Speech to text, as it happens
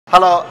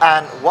Hello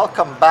and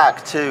welcome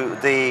back to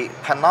the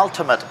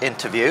penultimate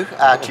interview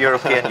at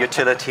European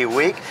Utility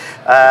Week.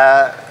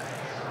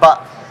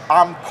 But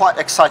I'm quite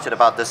excited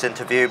about this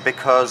interview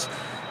because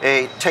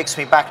it takes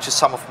me back to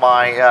some of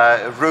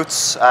my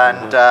roots,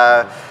 and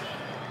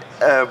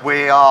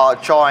we are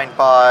joined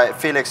by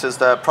Felix, who's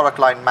the product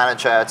line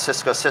manager at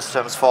Cisco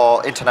Systems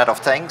for Internet of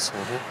Things.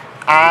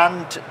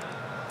 And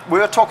we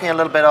were talking a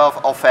little bit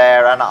off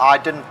air, and I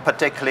didn't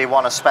particularly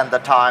want to spend the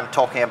time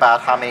talking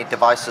about how many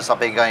devices are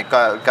going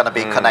to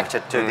be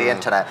connected to the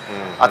internet.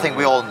 I think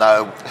we all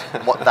know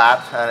what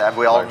that, and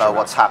we all know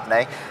what's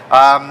happening.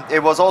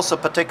 It was also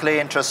particularly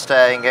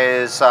interesting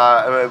is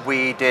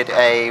we did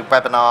a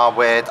webinar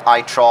with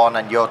Itron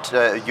and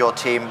your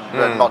team,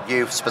 not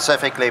you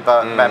specifically,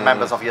 but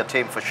members of your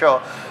team for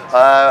sure,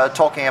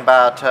 talking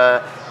about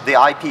the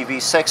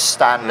IPv6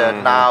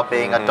 standard now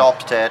being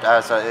adopted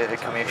as a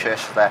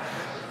communication there.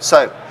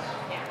 So,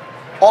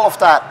 all of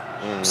that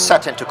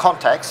set into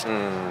context,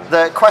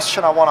 the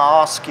question I want to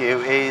ask you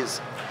is,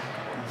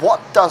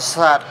 what does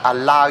that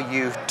allow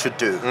you to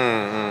do?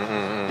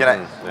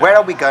 Where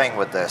are we going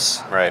with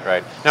this?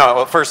 Right. No,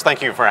 well, first,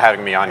 thank you for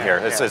having me on here.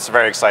 It's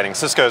very exciting.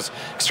 Cisco's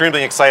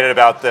extremely excited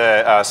about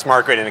the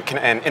smart grid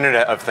and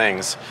Internet of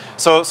Things.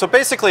 So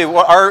basically,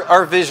 what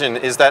our vision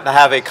is that to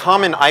have a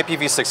common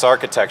IPv6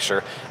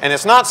 architecture, and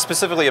it's not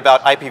specifically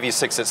about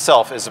IPv6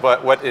 itself, is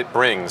what it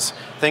brings.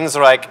 Things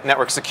like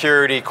network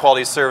security,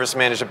 quality service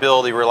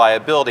manageability,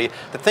 reliability,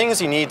 the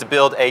things you need to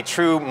build a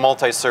true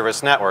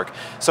multi-service network.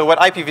 So what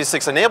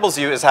IPv6 enables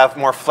you is have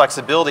more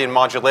flexibility and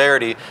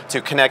modularity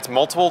to connect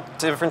multiple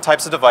different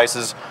types of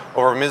devices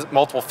over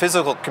multiple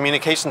physical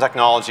communication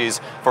technologies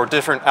for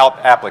different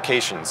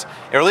applications.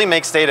 It really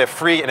makes data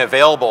free and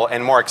available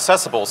and more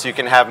accessible, so you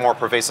can have more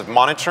pervasive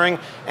monitoring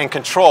and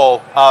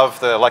control of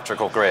the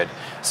electrical grid.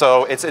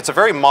 So it's a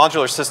very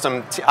modular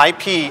system.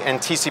 IP and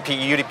TCP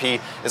UDP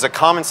is a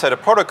common set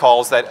of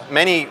protocols that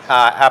many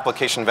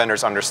application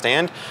vendors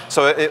understand.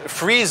 So it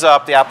frees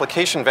up the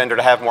application vendor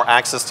to have more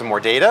access to more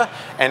data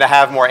and to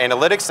have more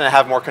analytics and to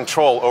have more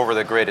control over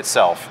the grid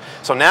itself.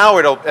 So now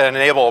it'll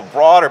enable a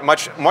broader,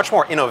 much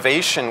more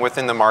innovation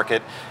within the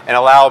market and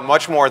allow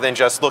much more than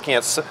just looking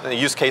at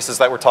use cases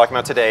that we're talking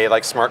about today,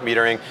 like smart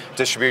metering,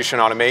 distribution,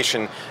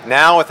 automation.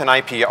 Now with an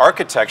IP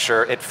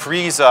architecture, it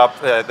frees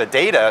up the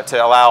data to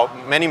allow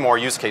many more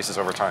use cases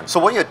over time. So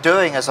what you're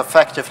doing is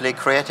effectively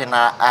creating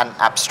an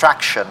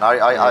abstraction. When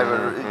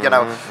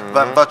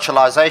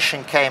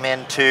virtualization came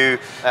into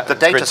the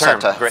data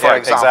center, for example,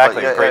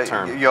 exactly, great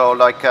term. You're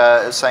like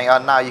saying, oh,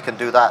 now you can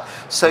do that.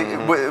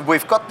 So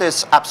we've got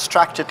this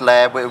abstracted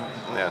layer.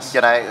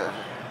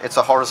 It's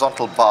a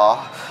horizontal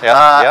bar,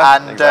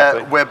 and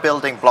we're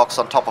building blocks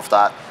on top of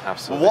that.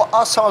 Absolutely. What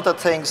are some of the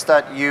things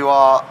that you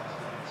are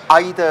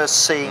either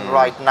seeing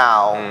right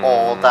now,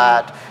 or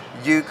that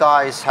you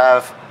guys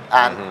have,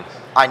 and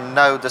I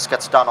know this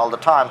gets done all the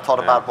time, thought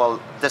about,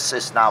 well, this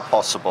is now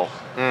possible.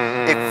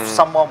 If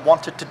someone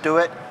wanted to do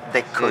it,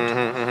 they could.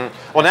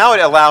 Well, now it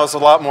allows a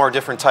lot more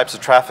different types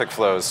of traffic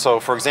flows. So,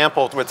 for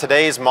example, with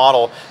today's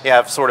model, you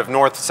have sort of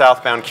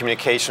north-southbound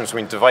communications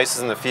between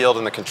devices in the field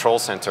and the control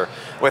center.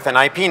 With an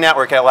IP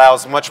network, it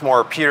allows much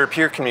more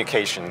peer-to-peer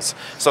communications.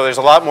 So there's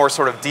a lot more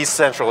sort of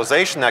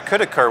decentralization that could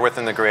occur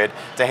within the grid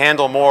to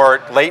handle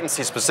more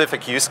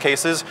latency-specific use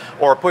cases,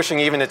 or pushing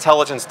even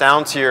intelligence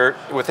down to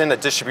within the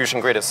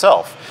distribution grid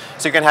itself.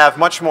 So you can have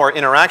much more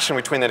interaction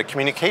between the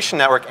communication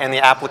network and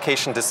the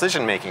application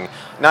decision-making.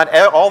 Not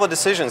all the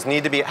decisions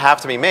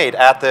have to be made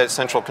at the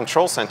central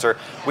control center.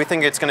 We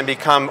think it's going to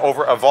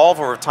evolve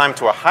over time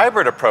to a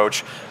hybrid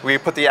approach. We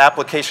put the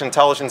application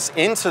intelligence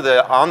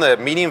on the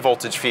medium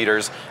voltage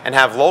feeders and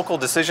have local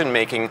decision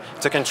making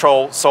to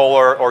control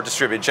solar or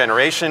distributed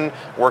generation,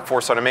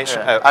 workforce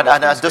automation.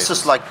 And this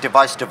is like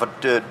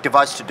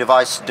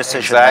device-to-device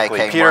decision making.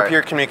 Exactly,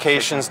 peer-to-peer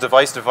communications,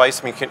 device-to-device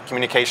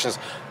communications,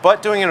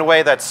 but doing it in a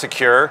way that's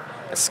secure,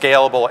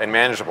 scalable, and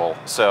manageable.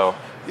 So.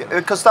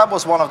 Because that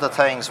was one of the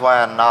things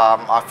when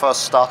I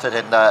first started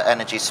in the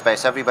energy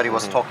space. Everybody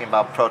was talking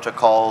about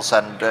protocols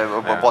and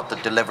what the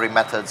delivery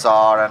methods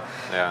are, and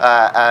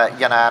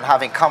and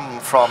having come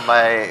from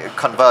a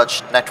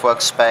converged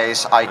network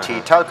space,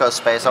 IT telco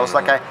space, I was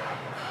like,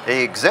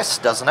 it exists,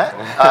 doesn't it?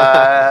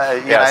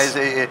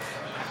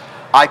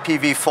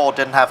 IPv4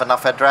 didn't have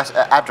enough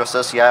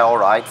addresses. Yeah, all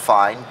right,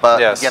 fine,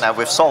 but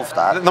we've solved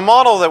that. The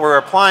model that we're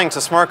applying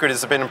to smart grid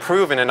has been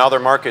proven in other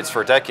markets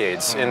for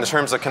decades in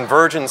terms of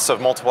convergence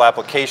of multiple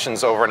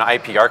applications over an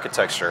IP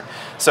architecture.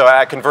 So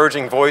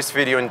converging voice,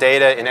 video, and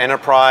data in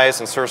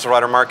enterprise and service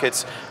provider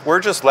markets, we're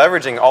just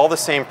leveraging all the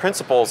same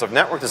principles of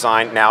network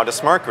design now to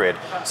smart grid.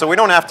 So we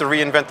don't have to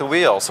reinvent the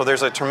wheel. So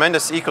there's a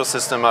tremendous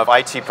ecosystem of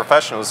IT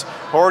professionals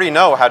who already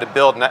know how to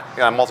build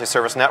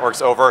multi-service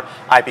networks over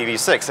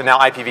IPv6, and now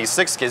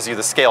IPv6 gives you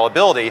the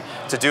scalability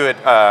to do it,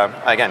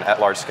 again, at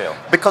large scale.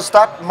 Because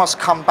that must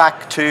come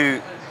back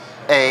to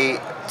a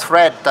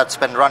thread that's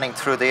been running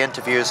through the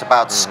interviews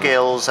about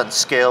skills and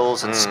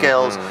skills and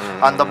skills.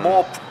 And the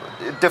more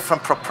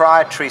different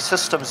proprietary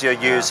systems you're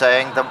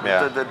using,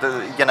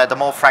 the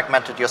more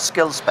fragmented your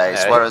skills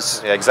base.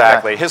 Whereas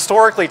exactly,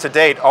 historically to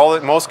date,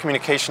 most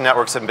communication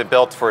networks have been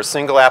built for a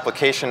single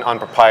application on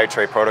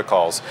proprietary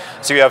protocols.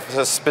 So you have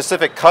a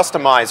specific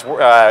customized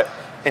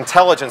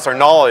intelligence or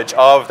knowledge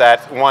of that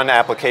one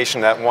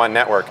application, that one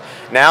network.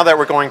 Now that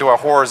we're going to a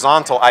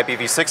horizontal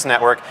IPv6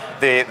 network,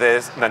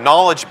 the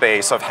knowledge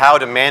base of how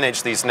to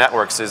manage these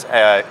networks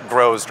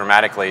grows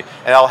dramatically,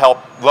 and that'll help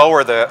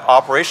lower the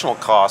operational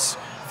costs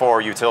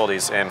for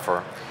utilities and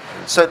for...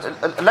 So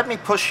let me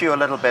push you a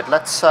little bit.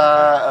 Let's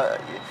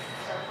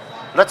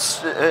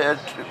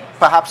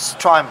perhaps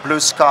try and blue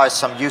sky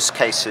some use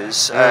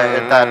cases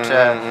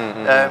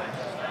that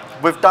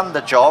we've done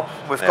the job.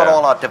 We've got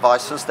all our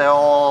devices. They're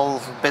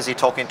all busy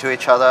talking to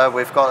each other.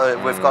 We've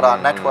got our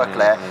network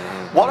layer.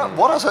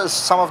 What are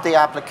some of the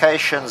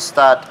applications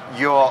that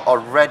you're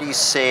already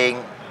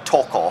seeing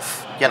talk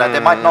of? You know,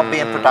 they might not be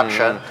in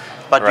production,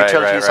 but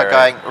utilities are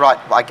going, right,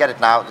 I get it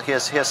now.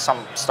 Here's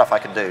some stuff I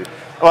can do.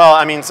 Well,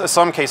 I mean,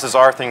 some cases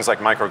are things like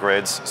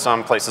microgrids,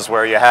 some places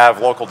where you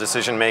have local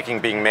decision making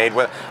being made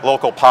with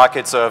local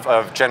pockets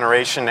of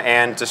generation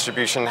and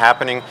distribution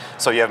happening,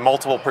 so you have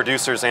multiple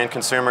producers and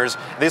consumers.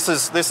 This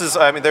is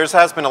I mean, there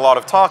has been a lot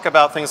of talk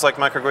about things like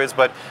microgrids,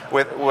 but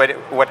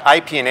what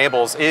IP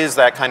enables is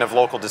that kind of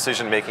local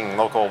decision making,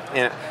 local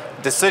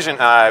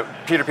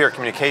peer-to-peer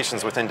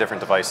communications within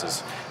different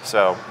devices.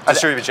 So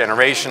distributed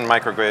generation,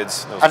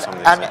 microgrids, those are some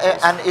of the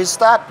examples. And is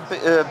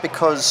that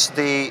because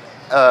the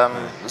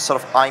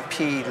sort of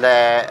IP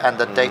layer and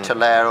the data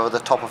layer over the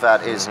top of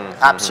that is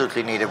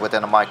absolutely needed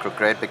within a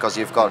microgrid because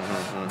you've got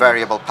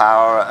variable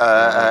power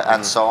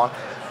and so on,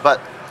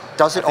 but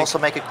does it also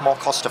make it more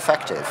cost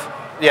effective?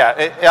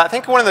 Yeah, I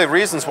think one of the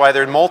reasons why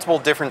there are multiple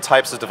different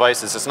types of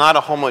devices, it's not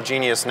a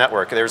homogeneous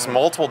network. There's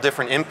multiple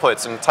different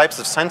inputs and types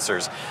of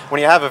sensors. When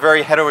you have a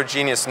very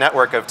heterogeneous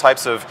network of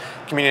types of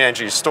community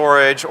energy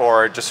storage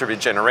or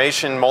distributed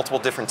generation, multiple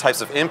different types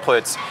of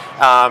inputs,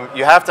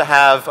 you have to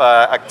have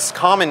a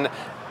common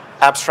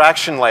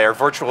abstraction layer,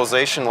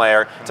 virtualization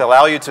layer, to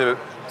allow you to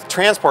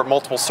transport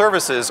multiple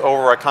services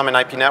over a common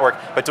IP network,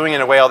 but doing it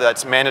in a way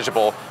that's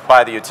manageable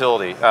by the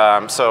utility.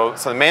 So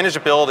the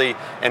manageability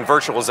and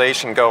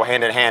virtualization go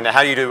hand in hand. And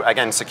how do you do,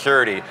 again,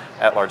 security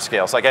at large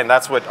scale? So again,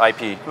 that's what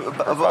IP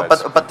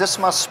provides. But this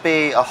must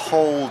be a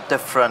whole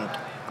different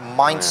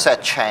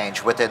mindset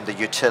change within the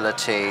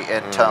utility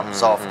in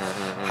terms of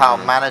how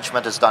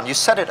management is done. You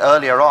said it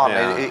earlier on,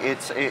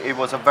 it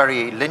was a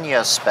very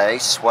linear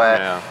space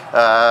where,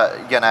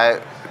 you know,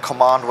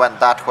 command went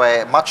that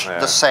way, much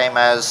the same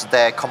as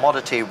their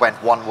commodity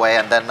went one way,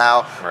 and they're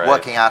now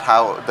working out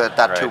how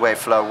that two-way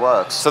flow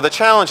works. So the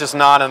challenge is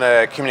not in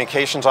the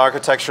communications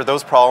architecture.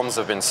 Those problems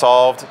have been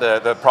solved.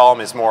 The problem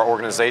is more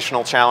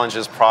organizational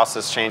challenges,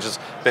 process changes,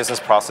 business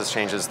process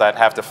changes that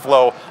have to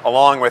flow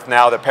along with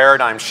now the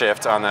paradigm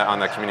shift on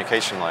the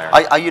communication layer.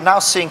 Are you now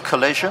seeing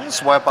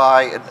collisions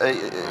whereby,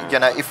 you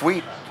know, if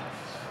we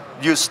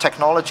use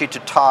technology to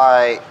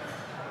tie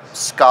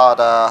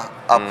SCADA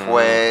up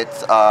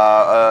with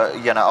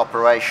you know,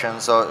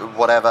 operations or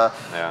whatever,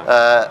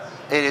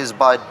 it is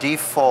by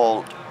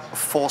default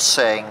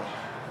forcing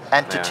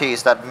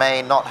entities that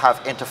may not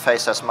have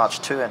interface as much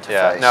to interface.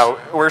 Yeah. Now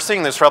we're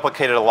seeing this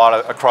replicated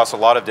across a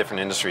lot of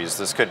different industries.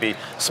 This could be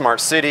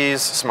smart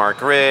cities, smart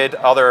grid,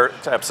 other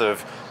types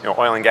of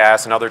oil and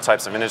gas and other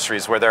types of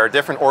industries where there are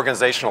different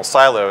organizational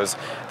silos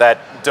that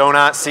do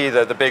not see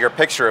the bigger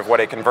picture of what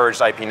a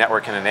converged IP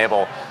network can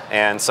enable.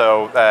 And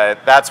so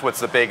that's what's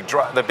the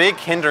big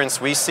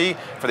hindrance we see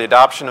for the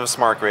adoption of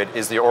smart grid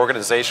is the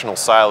organizational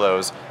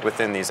silos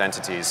within these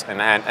entities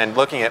and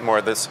looking at more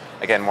of this,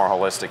 again, more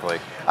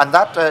holistically. And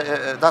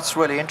that's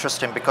really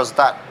interesting because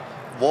that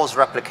was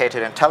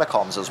replicated in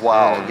telecoms as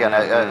well, you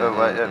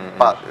know,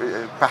 but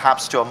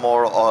perhaps to a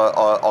more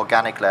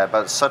organic layer.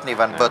 But certainly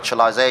when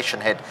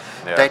virtualization hit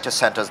data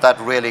centers, that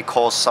really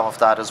caused some of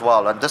that as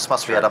well. And this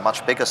must be at a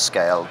much bigger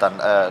scale than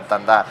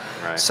that.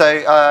 Right.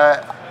 So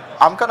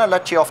I'm going to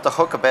let you off the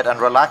hook a bit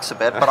and relax a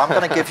bit, but I'm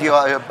going to give you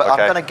I'm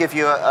going to give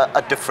you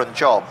a different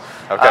job.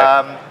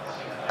 Okay.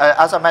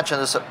 As I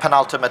mentioned, this is a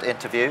penultimate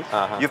interview.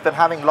 You've been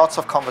having lots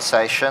of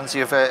conversations.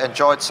 You've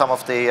enjoyed some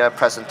of the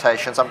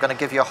presentations. I'm going to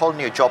give you a whole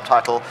new job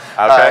title.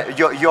 Okay.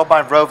 You're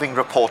my roving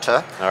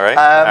reporter. All right.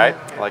 All right.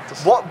 I like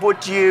this. What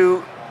would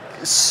you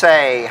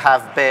say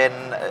have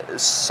been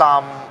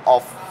some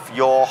of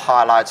your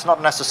highlights,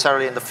 not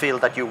necessarily in the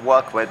field that you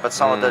work with, but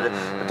some of the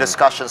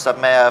discussions that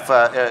may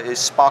have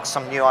sparked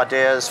some new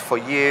ideas for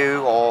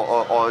you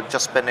or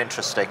just been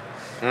interesting?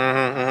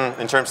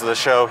 In terms of the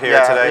show here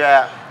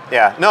today?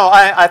 Yeah. No,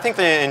 I think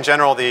that in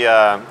general the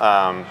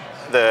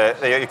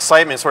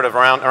excitement sort of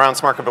around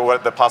smart grid, but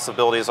what the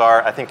possibilities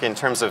are. I think in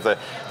terms of the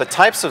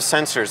types of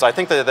sensors, I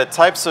think the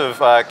types of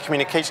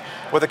communication,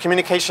 what the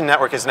communication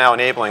network is now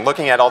enabling,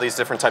 looking at all these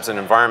different types of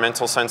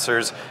environmental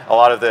sensors, a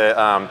lot of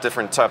the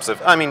different types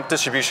of,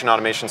 distribution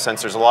automation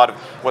sensors, a lot of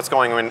what's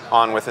going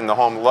on within the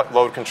home,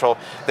 load control.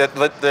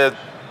 The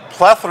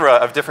plethora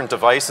of different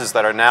devices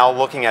that are now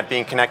looking at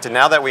being connected.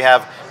 Now that we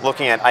have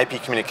looking at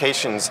IP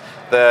communications,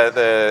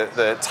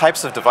 the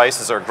types of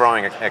devices are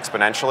growing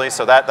exponentially.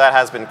 So that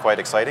has been quite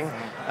exciting.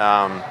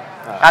 And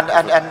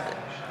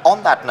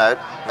on that note,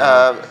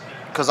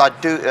 because I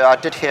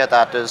did hear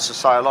that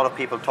there's a lot of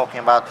people talking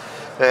about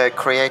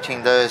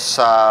creating this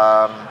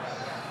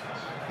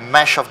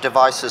mesh of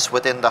devices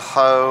within the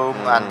home,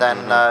 and then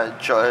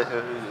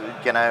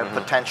you know,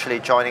 potentially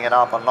joining it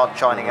up or not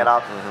joining it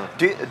up.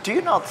 Do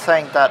you not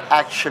think that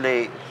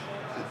actually,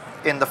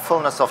 in the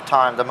fullness of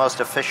time, the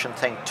most efficient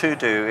thing to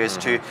do is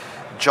to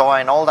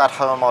join all that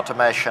home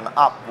automation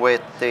up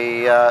with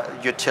the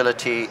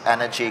utility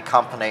energy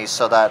companies,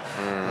 so that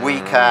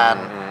we can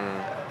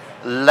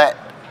let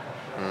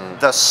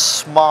the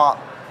smart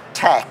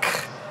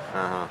tech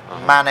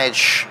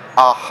manage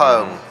our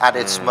home at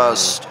its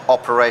most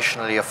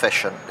operationally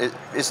efficient?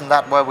 Isn't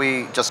that where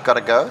we just got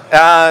to go?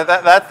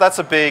 That's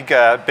a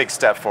big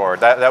step forward.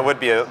 That would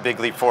be a big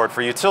leap forward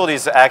for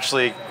utilities to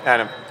actually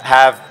kind of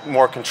have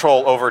more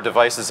control over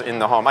devices in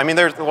the home. I mean,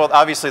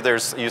 obviously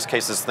there's use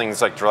cases,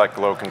 things like direct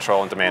load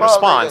control and demand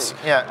response.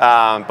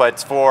 But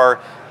for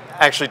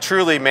actually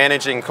truly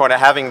managing,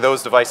 having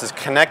those devices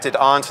connected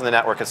onto the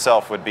network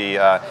itself would be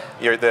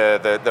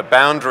the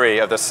boundary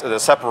of the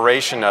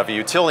separation of a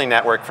utility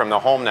network from the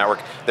home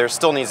network. There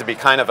still needs to be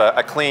kind of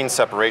a clean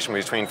separation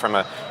between, from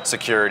a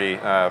security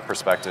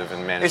perspective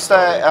and management. Is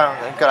there,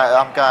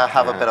 I'm gonna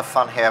have a bit of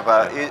fun here,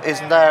 but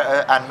isn't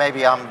there, and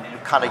maybe I'm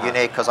kind of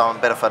unique because I'm a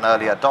bit of an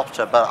early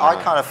adopter, but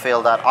I kind of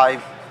feel that I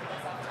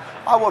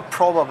would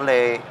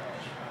probably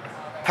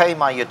pay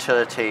my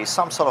utility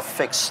some sort of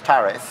fixed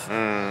tariff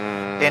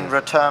in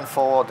return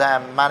for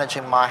them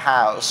managing my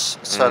house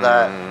so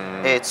that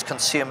it's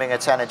consuming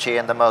its energy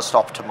in the most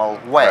optimal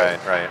way.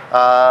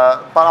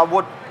 But I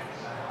would,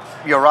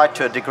 you're right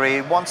to a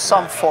degree, want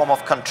some form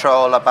of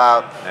control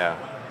about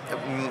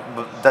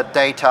the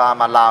data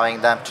I'm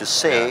allowing them to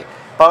see.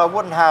 But I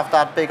wouldn't have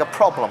that big a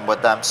problem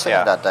with them seeing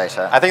that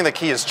data. I think the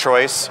key is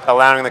choice,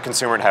 allowing the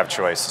consumer to have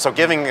choice. So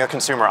giving the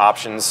consumer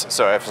options,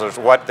 so if there's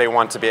what they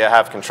want to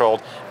have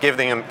controlled,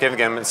 giving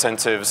them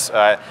incentives.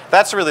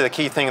 That's really the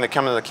key thing that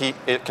come to the key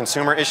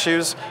consumer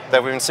issues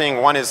that we've been seeing.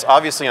 One is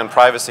obviously on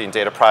privacy and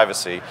data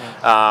privacy.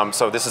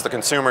 So this is the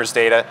consumer's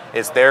data.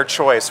 It's their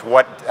choice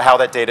how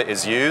that data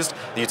is used.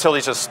 The utility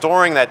is just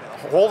storing that,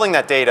 holding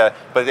that data,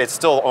 but it's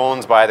still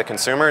owned by the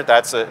consumer.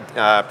 That's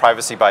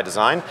privacy by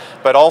design.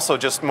 But also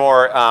just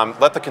more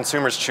let the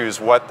consumers choose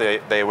what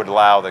they would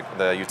allow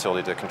the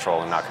utility to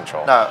control and not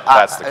control. No,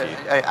 that's the key.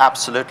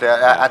 Absolutely,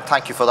 and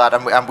thank you for that.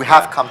 And we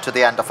have come to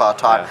the end of our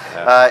time.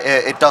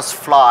 It does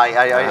fly.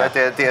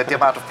 The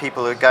amount of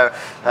people who go,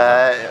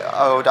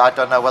 oh, I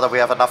don't know whether we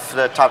have enough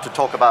time to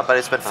talk about, but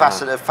it's been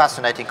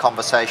fascinating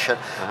conversation.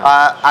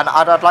 And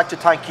I'd like to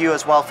thank you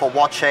as well for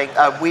watching.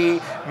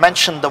 We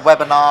mentioned the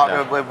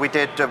webinar we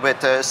did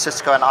with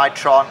Cisco and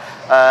Itron.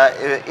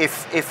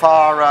 If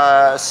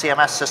our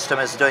CMS system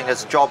is doing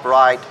its job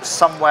right,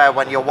 somewhere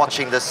when you're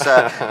watching this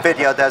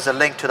video, there's a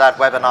link to that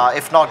webinar.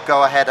 If not,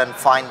 go ahead and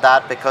find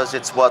that because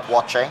it's worth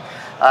watching.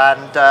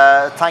 And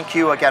thank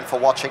you again for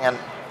watching, and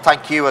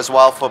thank you as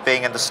well for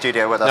being in the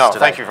studio with us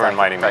today. Thank you for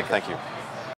inviting me. Thank you.